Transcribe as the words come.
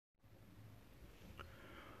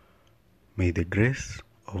May the grace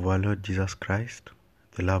of our Lord Jesus Christ,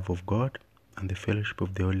 the love of God, and the fellowship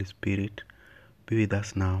of the Holy Spirit be with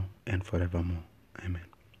us now and forevermore. Amen.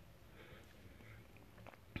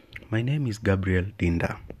 My name is Gabriel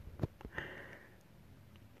Dinda.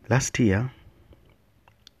 Last year,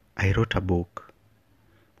 I wrote a book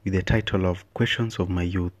with the title of Questions of My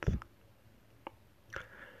Youth.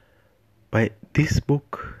 This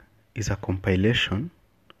book is a compilation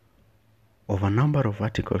of a number of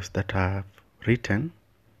articles that I have written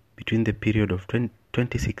between the period of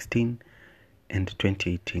 2016 and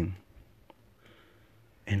 2018.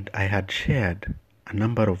 And I had shared a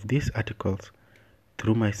number of these articles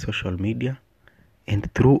through my social media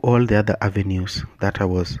and through all the other avenues that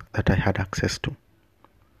I had access to.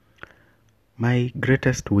 My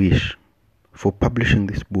greatest wish for publishing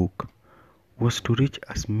this book was to reach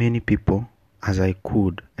as many people as I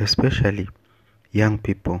could, especially young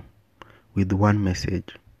people, with one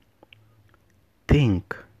message.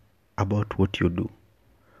 Think about what you do,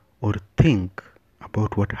 or think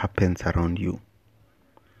about what happens around you.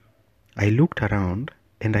 I looked around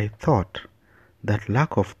and I thought that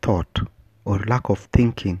lack of thought or lack of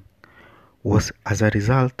thinking was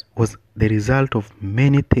the result of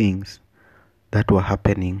many things that were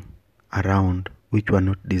happening around which were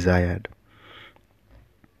not desired.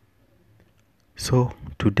 So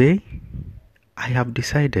today I have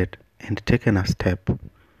decided and taken a step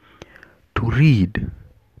to read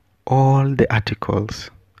all the articles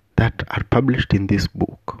that are published in this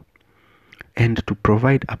book and to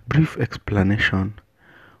provide a brief explanation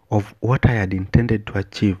of what I had intended to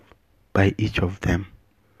achieve by each of them.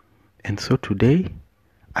 And so today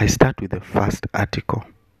I start with the first article.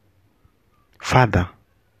 Father,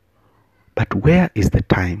 but where is the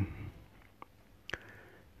time?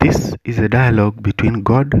 This is a dialogue between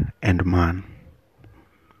God and man.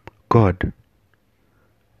 God,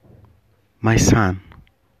 my son,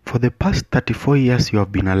 for the past 34 years you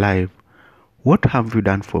have been alive, what have you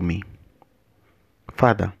done for me?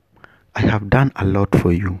 Father, I have done a lot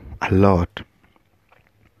for you, a lot.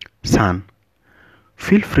 Son,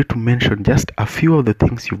 feel free to mention just a few of the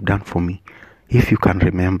things you've done for me, if you can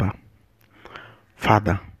remember.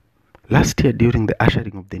 Father, last year during the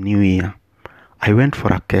ushering of the new year, I went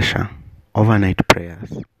for a kesha, overnight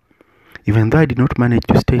prayers. Even though I did not manage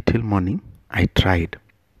to stay till morning, I tried.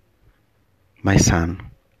 My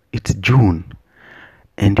son, it's June,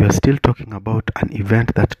 and you are still talking about an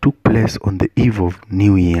event that took place on the eve of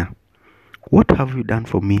New Year. What have you done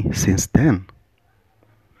for me since then?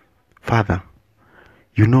 Father,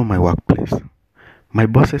 you know my workplace. My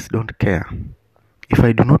bosses don't care. If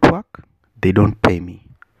I do not work, they don't pay me.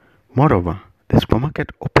 Moreover, the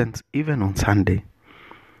supermarket opens even on Sunday.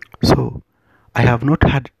 So, I have not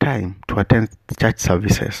had time to attend church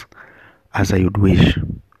services as I would wish.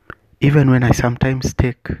 Even when I sometimes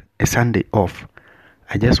take a Sunday off,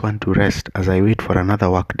 I just want to rest as I wait for another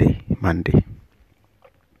work day, Monday.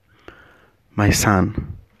 My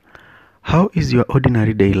son, how is your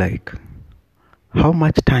ordinary day like? How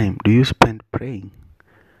much time do you spend praying?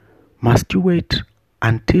 Must you wait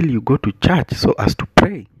until you go to church so as to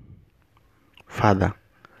pray? Father,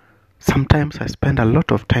 sometimes I spend a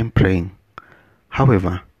lot of time praying.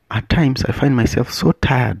 However, at times I find myself so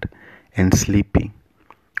tired and sleepy,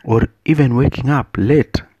 or even waking up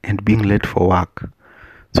late and being late for work.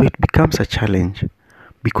 So it becomes a challenge,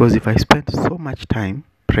 because if I spend so much time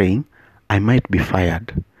praying, I might be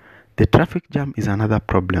fired. The traffic jam is another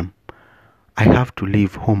problem. I have to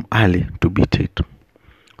leave home early to beat it.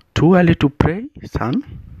 Too early to pray, son?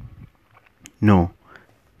 No,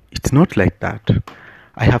 it's not like that.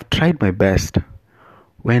 I have tried my best.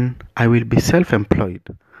 When I will be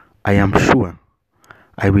self-employed, I am sure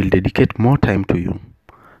I will dedicate more time to you.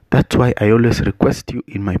 That's why I always request you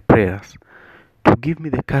in my prayers to give me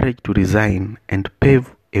the courage to resign and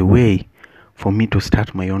pave a way for me to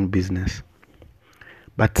start my own business.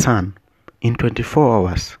 But son, in 24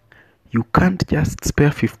 hours, you can't just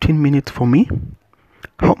spare 15 minutes for me?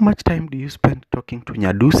 How much time do you spend talking to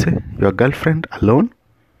Nyaduse, your girlfriend, alone?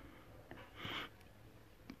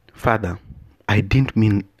 Father, I didn't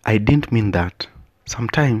mean that.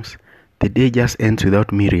 Sometimes the day just ends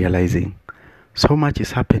without me realizing. So much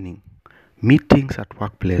is happening. Meetings at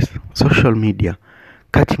workplace, social media,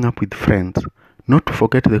 catching up with friends, not to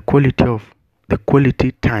forget the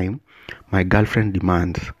quality time my girlfriend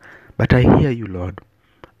demands. But I hear you, Lord.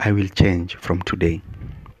 I will change from today.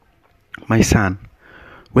 My son,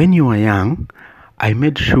 when you were young, I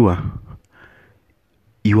made sure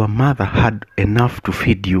your mother had enough to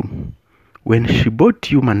feed you. When she bought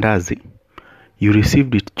you mandazi, you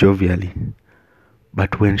received it jovially.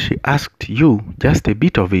 But when she asked you just a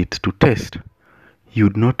bit of it to taste,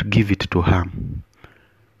 you'd not give it to her.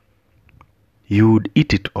 You would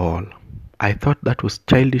eat it all. I thought that was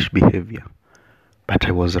childish behavior, but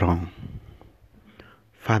I was wrong.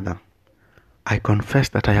 Father, I confess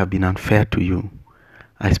that I have been unfair to you.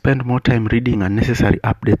 I spend more time reading unnecessary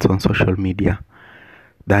updates on social media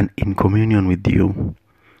than in communion with you.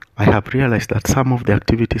 I have realized that some of the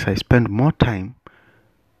activities I spend more time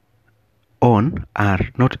on are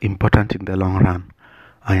not important in the long run.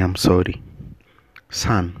 I am sorry.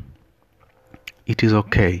 Son, it is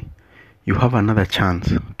okay. You have another chance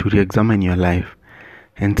to re-examine your life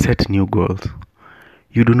and set new goals.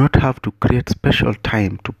 You do not have to create special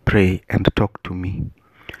time to pray and talk to me.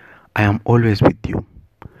 I am always with you.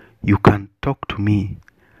 You can talk to me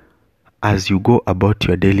as you go about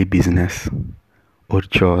your daily business or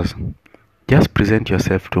chores. Just present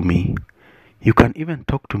yourself to me. You can even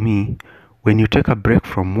talk to me when you take a break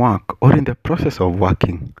from work or in the process of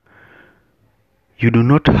working. You do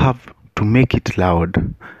not have to make it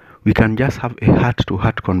loud. We can just have a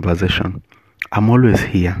heart-to-heart conversation. I'm always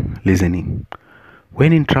here, listening.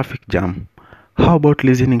 When in traffic jam, how about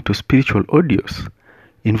listening to spiritual audios?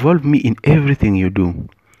 Involve me in everything you do,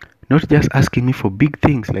 not just asking me for big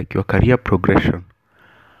things like your career progression.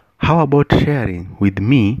 How about sharing with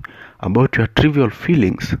me about your trivial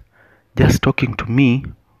feelings, just talking to me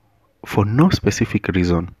for no specific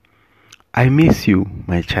reason? I miss you,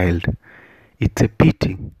 my child. It's a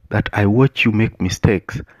pity that I watch you make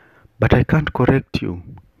mistakes, but I can't correct you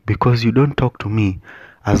because you don't talk to me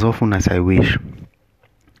as often as I wish.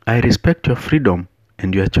 I respect your freedom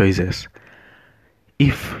and your choices.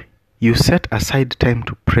 If you set aside time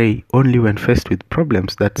to pray only when faced with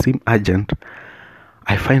problems that seem urgent,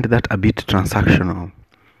 I find that a bit transactional.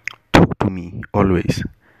 Talk to me always.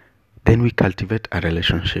 Then we cultivate a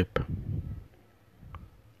relationship.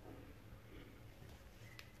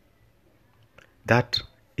 That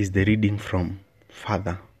is the reading from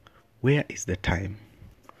Father, Where is the Time?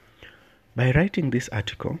 By writing this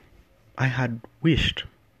article, I had wished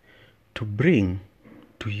to bring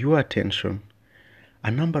to your attention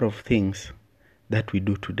a number of things that we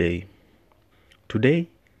do today. Today,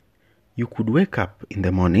 you could wake up in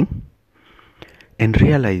the morning and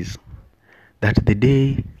realize that the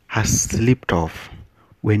day has slipped off.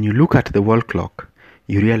 When you look at the wall clock,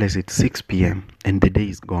 you realize it's 6 p.m. and the day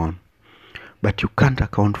is gone. But you can't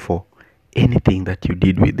account for anything that you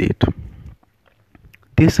did with it.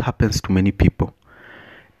 This happens to many people.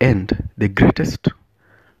 And the greatest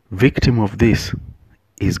victim of this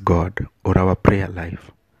is God or our prayer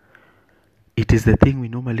life. It is the thing we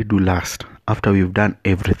normally do last after we've done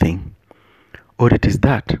everything. Or it is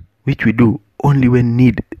that which we do only when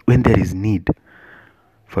there is need.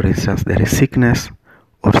 For instance, there is sickness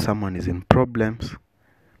or someone is in problems.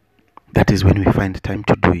 That is when we find time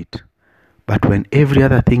to do it. But when every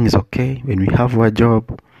other thing is okay, when we have our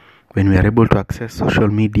job, when we are able to access social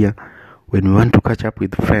media, when we want to catch up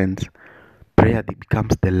with friends, prayer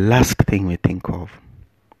becomes the last thing we think of.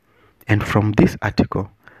 And from this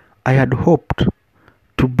article, I had hoped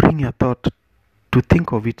to bring your thought to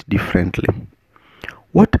think of it differently.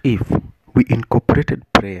 What if we incorporated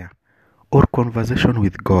prayer or conversation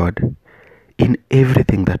with God in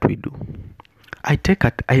everything that we do? I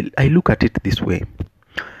look at it this way.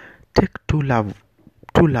 Take two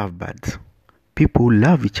lovebirds, people who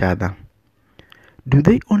love each other. Do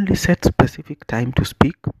they only set specific time to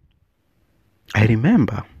speak? I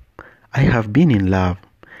remember I have been in love,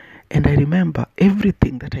 and I remember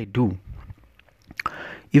everything that I do.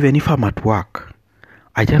 Even if I'm at work,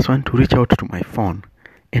 I just want to reach out to my phone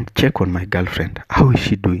and check on my girlfriend. How is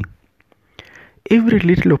she doing? Every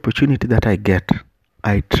little opportunity that I get,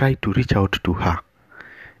 I try to reach out to her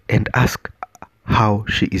and ask how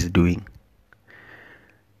she is doing.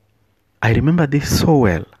 I remember this so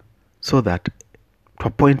well, so that to a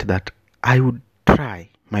point that I would try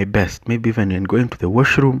my best, maybe even when going to the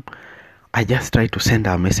washroom, I just try to send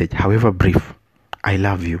her a message, however brief, I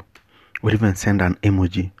love you, or even send an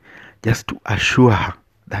emoji, just to assure her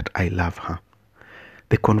that I love her.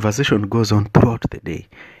 The conversation goes on throughout the day,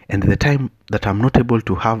 and the time that I'm not able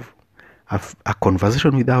to have a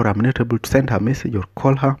conversation with her, or I'm not able to send her a message or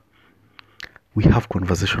call her, we have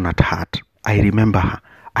conversation at heart. I remember her.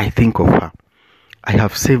 I think of her. I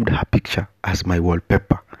have saved her picture as my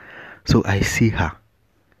wallpaper, so I see her.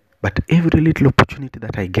 But every little opportunity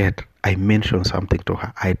that I get, I mention something to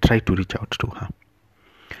her. I try to reach out to her.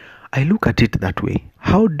 I look at it that way.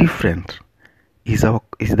 How different is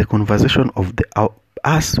the conversation of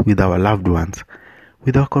us with our loved ones,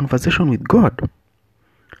 with our conversation with God?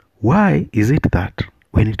 Why is it that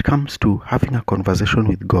when it comes to having a conversation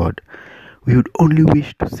with God, we would only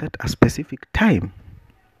wish to set a specific time.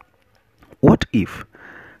 What if,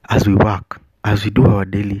 as we work, as we do our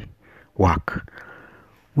daily work,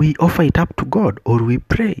 we offer it up to God, or we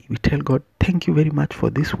pray, we tell God, thank you very much for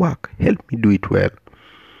this work. Help me do it well.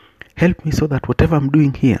 Help me so that whatever I'm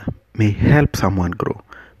doing here may help someone grow,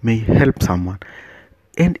 may help someone.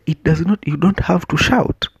 And you don't have to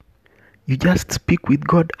shout. You just speak with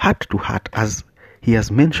God heart to heart, as he has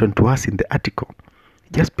mentioned to us in the article.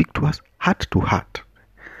 Just speak to us heart to heart.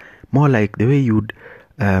 More like the way you'd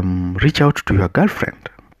reach out to your girlfriend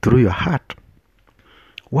through your heart.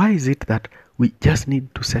 Why is it that we just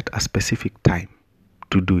need to set a specific time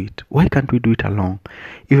to do it? Why can't we do it alone?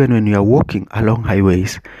 Even when we are walking along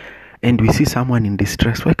highways and we see someone in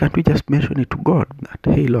distress, why can't we just mention it to God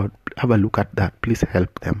that, hey Lord, have a look at that, please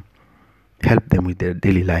help them. Help them with their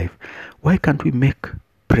daily life. Why can't we make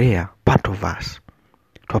prayer part of us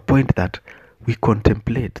to a point that we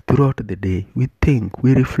contemplate throughout the day, we think,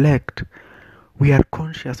 we reflect, we are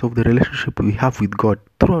conscious of the relationship we have with God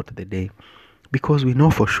throughout the day, because we know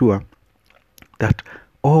for sure that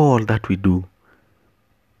all that we do,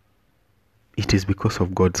 it is because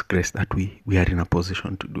of God's grace that we are in a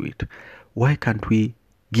position to do it. Why can't we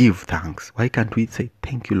give thanks? Why can't we say,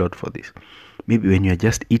 thank you, Lord, for this? Maybe when you're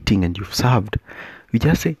just eating and you've served, you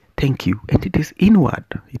just say, thank you. And it is inward.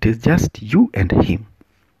 It is just you and him.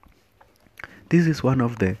 This is one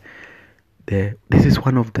of the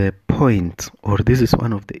points, or this is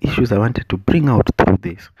one of the issues I wanted to bring out through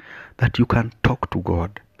this, that you can talk to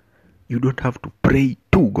God. You don't have to pray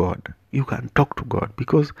to God. You can talk to God,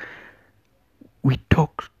 because we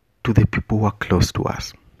talk to the people who are close to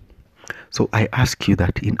us. So I ask you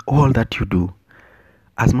that in all that you do,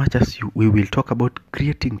 as much as we will talk about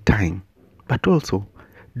creating time, but also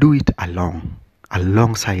do it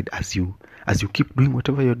alongside as you keep doing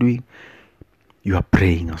whatever you're doing, you are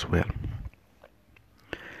praying as well.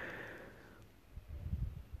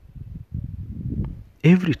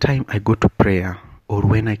 Every time I go to prayer, or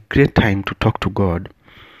when I create time to talk to God,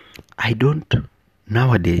 I don't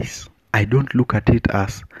look at it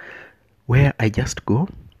as where I just go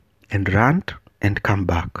and rant and come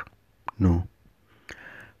back. No.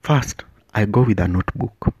 First, I go with a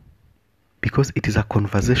notebook, because it is a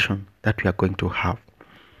conversation that we are going to have.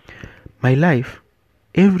 My life,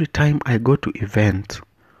 every time I go to events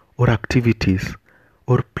or activities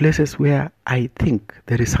or places where I think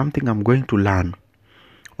there is something I'm going to learn,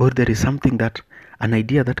 or there is something an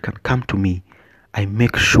idea that can come to me, I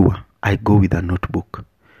make sure I go with a notebook.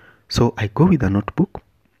 So I go with a notebook.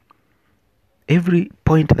 Every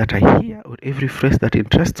point that I hear or every phrase that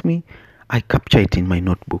interests me, I capture it in my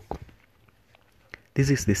notebook. This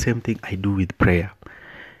is the same thing I do with prayer.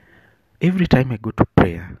 Every time I go to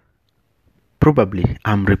prayer, probably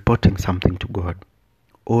I'm reporting something to God,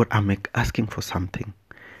 or I'm asking for something.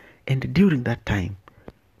 And during that time,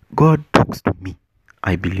 God talks to me,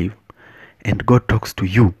 I believe, and God talks to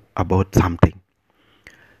you about something.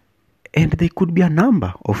 And there could be a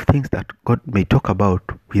number of things that God may talk about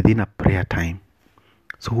within a prayer time.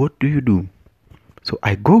 So what do? So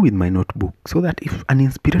I go with my notebook, so that if an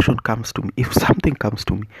inspiration comes to me, if something comes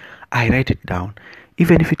to me, I write it down.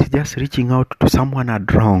 Even if it is just reaching out to someone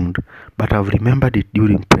I'd wronged, but I've remembered it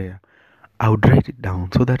during prayer, I would write it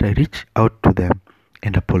down so that I reach out to them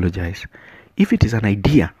and apologize. If it is an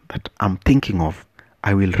idea that I'm thinking of,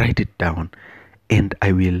 I will write it down and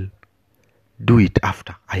I will do it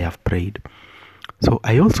after I have prayed. So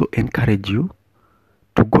I also encourage you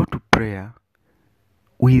to go to prayer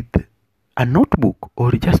with a notebook,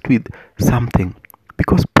 or just with something,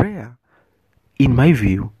 because prayer, in my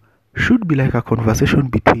view, should be like a conversation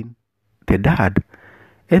between the dad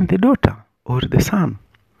and the daughter, or the son.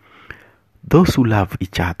 Those who love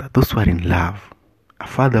each other, those who are in love, a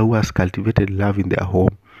father who has cultivated love in their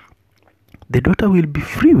home, the daughter will be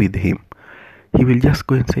free with him. He will just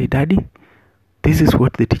go and say, Daddy, this is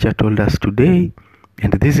what the teacher told us today,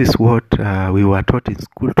 and this is what we were taught in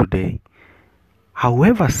school today.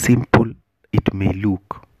 However simple it may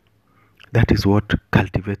look, that is what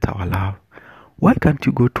cultivates our love. Why can't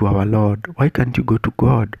you go to our Lord? Why can't you go to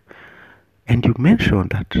God? And you mentioned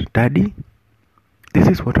that, Daddy, this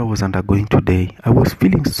is what I was undergoing today. I was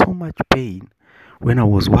feeling so much pain when I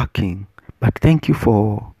was working, but thank you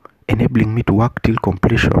for enabling me to work till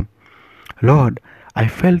completion. Lord, I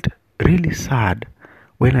felt really sad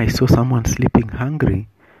when I saw someone sleeping hungry.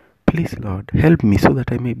 Please, Lord, help me so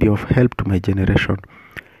that I may be of help to my generation.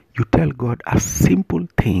 You tell God as simple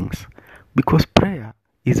things, because prayer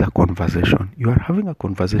is a conversation. You are having a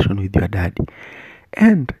conversation with your daddy.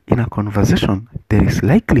 And in a conversation, there is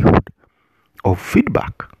likelihood of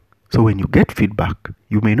feedback. So when you get feedback,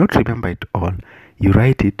 you may not remember it all. You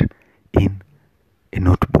write it in a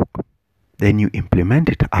notebook. Then you implement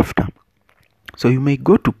it after. So you may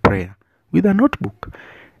go to prayer with a notebook.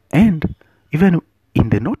 And even in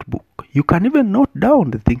the notebook, you can even note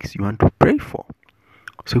down the things you want to pray for.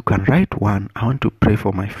 So you can write 1, I want to pray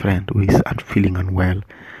for my friend who is feeling unwell.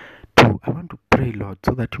 2, I want to pray, Lord,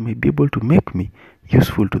 so that you may be able to make me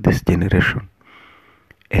useful to this generation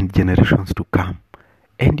and generations to come.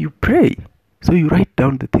 And you pray. So you write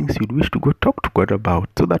down the things you'd wish to go talk to God about,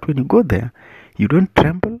 so that when you go there, you don't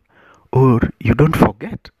tremble or you don't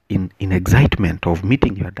forget in excitement of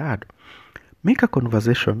meeting your dad. Make a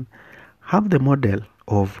conversation. Have the model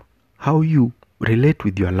of how you relate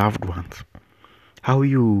with your loved ones. How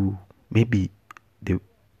you, maybe,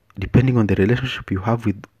 depending on the relationship you have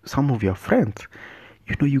with some of your friends,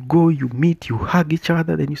 you go, you meet, you hug each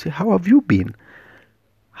other, then you say, how have you been?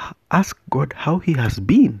 Ask God how he has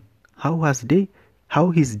been, how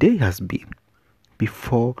his day has been,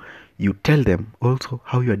 before you tell them also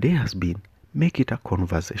how your day has been. Make it a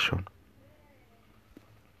conversation.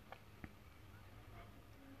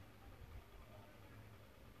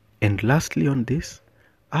 And lastly on this,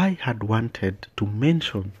 I had wanted to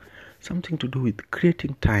mention something to do with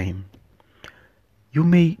creating time. You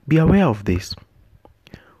may be aware of this.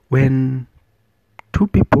 When two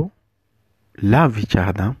people love each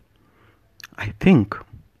other, I think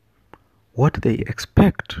what they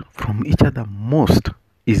expect from each other most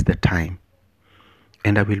is the time.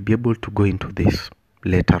 And I will be able to go into this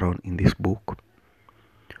later on in this book.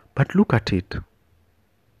 But look at it.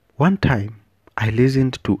 One time, I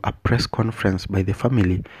listened to a press conference by the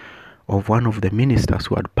family of one of the ministers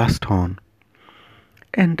who had passed on.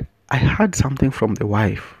 And I heard something from the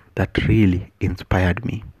wife that really inspired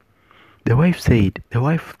me. The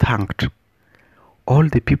wife thanked all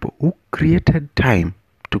the people who created time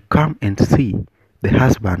to come and see the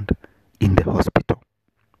husband in the hospital.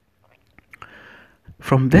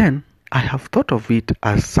 From then, I have thought of it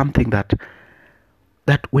as something that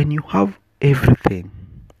when you have everything,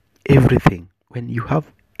 when you have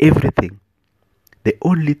everything, the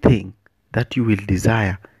only thing that you will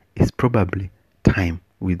desire is probably time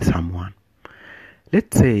with someone.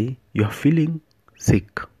 Let's say you are feeling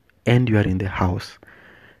sick and you are in the house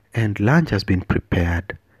and lunch has been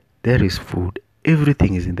prepared, there is food,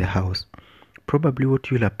 everything is in the house. Probably what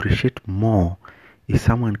you'll appreciate more is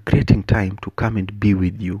someone creating time to come and be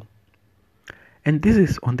with you. And this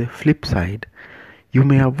is on the flip side. You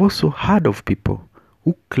may have also heard of people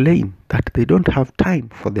who claim that they don't have time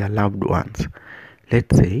for their loved ones.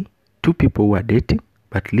 Let's say 2 people who are dating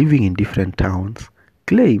but living in different towns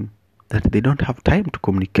claim that they don't have time to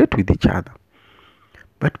communicate with each other.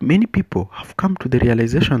 But many people have come to the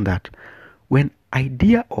realization that when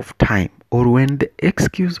idea of time or when the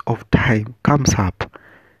excuse of time comes up,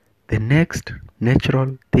 the next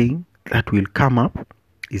natural thing that will come up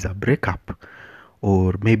is a breakup,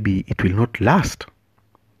 or maybe it will not last.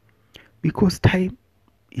 Because time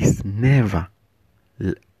is never,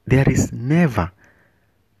 there is never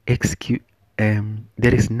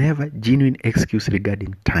genuine excuse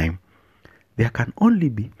regarding time. There can only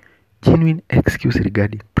be genuine excuse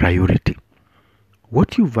regarding priority.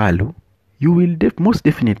 What you value, you will most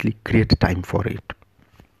definitely create time for it.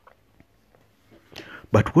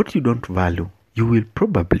 But what you don't value, you will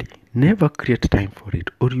probably never create time for it,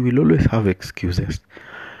 or you will always have excuses.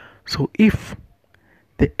 So if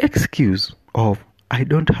the excuse of I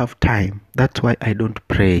don't have time, that's why I don't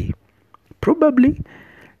pray, probably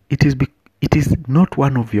it is not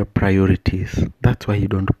one of your priorities. That's why you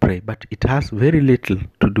don't pray. But it has very little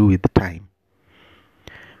to do with time.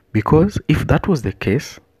 Because if that was the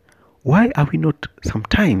case, why can't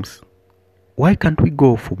we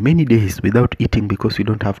go for many days without eating because we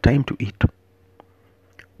don't have time to eat?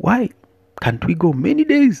 Why can't we go many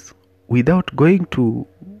days without going to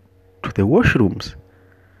the washrooms?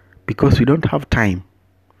 Because we don't have time.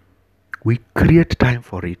 We create time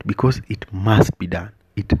for it because it must be done.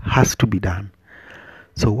 It has to be done.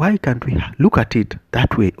 So why can't we look at it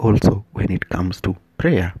that way also when it comes to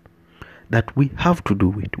prayer? That we have to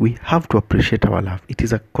do it. We have to appreciate our love. It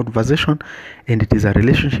is a conversation and it is a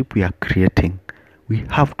relationship we are creating. We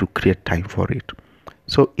have to create time for it.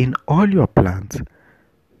 So in all your plans,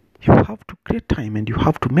 you have to create time and you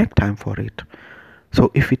have to make time for it.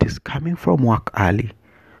 So if it is coming from work early,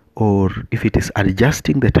 or if it is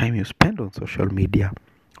adjusting the time you spend on social media,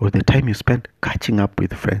 or the time you spend catching up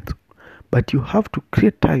with friends, but you have to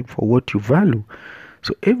create time for what you value.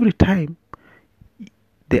 So every time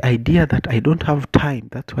the idea that I don't have time,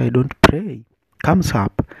 that's why I don't pray, comes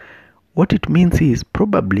up, what it means is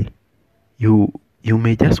probably you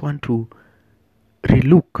may just want to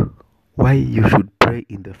relook why you should pray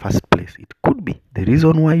in the first place. It could be the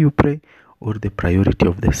reason why you pray or the priority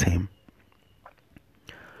of the same.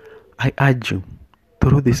 I urge you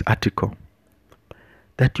through this article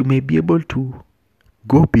that you may be able to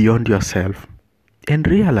go beyond yourself and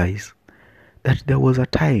realize that there was a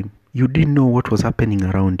time you didn't know what was happening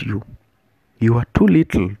around you. You were too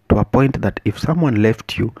little to a point that if someone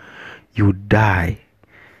left you, you would die.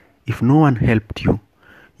 If no one helped you,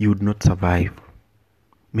 you would not survive.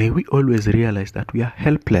 May we always realize that we are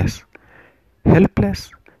helpless.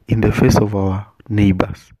 Helpless in the face of our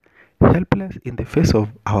neighbors. Helpless in the face of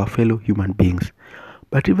our fellow human beings.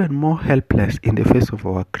 But even more helpless in the face of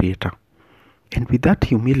our Creator. And with that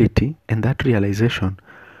humility and that realization,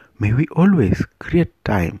 may we always create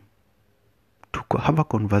time to have a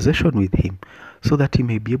conversation with Him so that He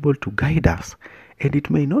may be able to guide us. And it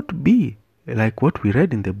may not be like what we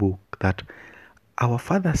read in the book, that our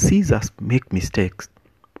Father sees us make mistakes,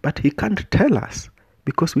 but He can't tell us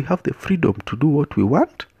because we have the freedom to do what we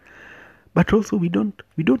want, but also we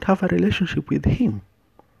don't have a relationship with Him.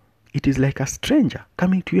 It is like a stranger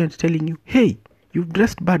coming to you and telling you, hey, you've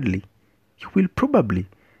dressed badly. You will probably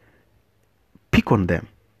pick on them.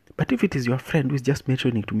 But if it is your friend who is just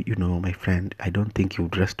mentioning to me, my friend, I don't think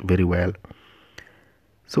you've dressed very well.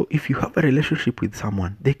 So if you have a relationship with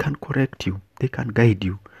someone, they can correct you, they can guide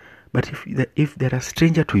you. But if they're a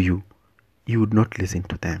stranger to you, you would not listen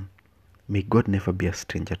to them. May God never be a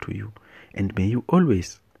stranger to you. And may you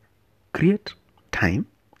always create time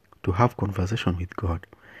to have conversation with God.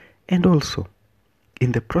 And also,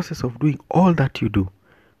 in the process of doing all that you do,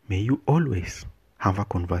 may you always have a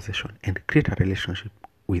conversation and create a relationship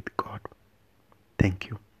with God. Thank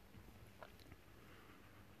you.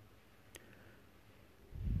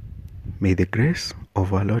 May the grace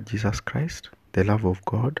of our Lord Jesus Christ, the love of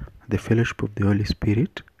God, the fellowship of the Holy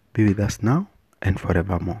Spirit be with us now and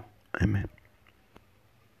forevermore. Amen.